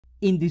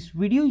In this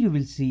video you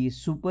will see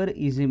super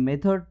easy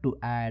method to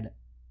add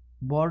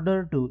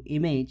border to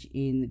image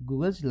in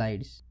Google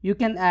Slides. You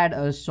can add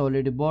a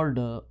solid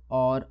border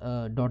or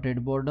a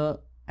dotted border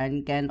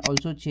and can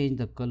also change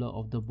the color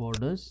of the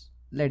borders.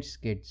 Let's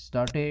get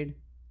started.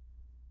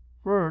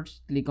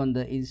 First, click on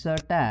the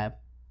Insert tab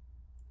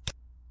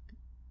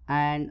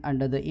and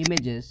under the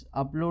images,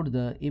 upload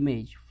the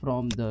image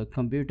from the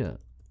computer.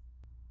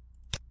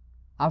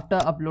 After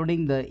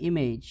uploading the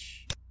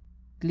image,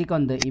 click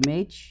on the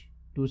image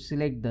to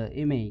select the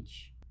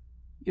image.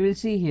 You will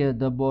see here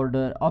the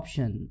border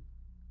option.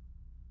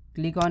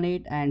 Click on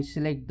it and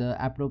select the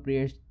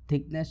appropriate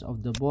thickness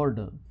of the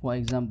border, for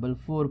example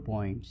 4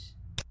 points.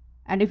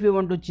 And if you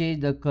want to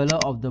change the color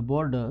of the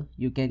border,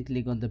 you can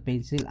click on the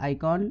pencil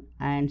icon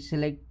and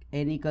select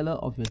any color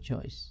of your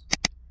choice.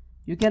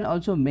 You can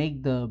also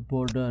make the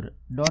border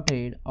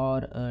dotted or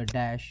a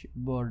dash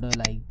border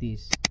like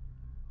this.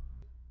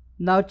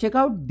 Now check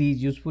out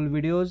these useful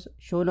videos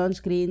shown on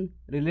screen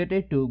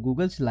related to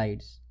Google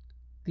Slides.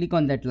 Click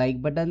on that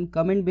like button,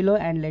 comment below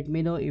and let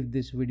me know if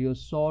this video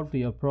solved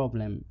your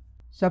problem.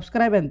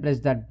 Subscribe and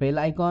press that bell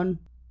icon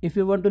if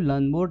you want to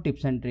learn more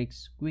tips and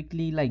tricks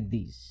quickly like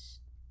these.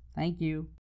 Thank you.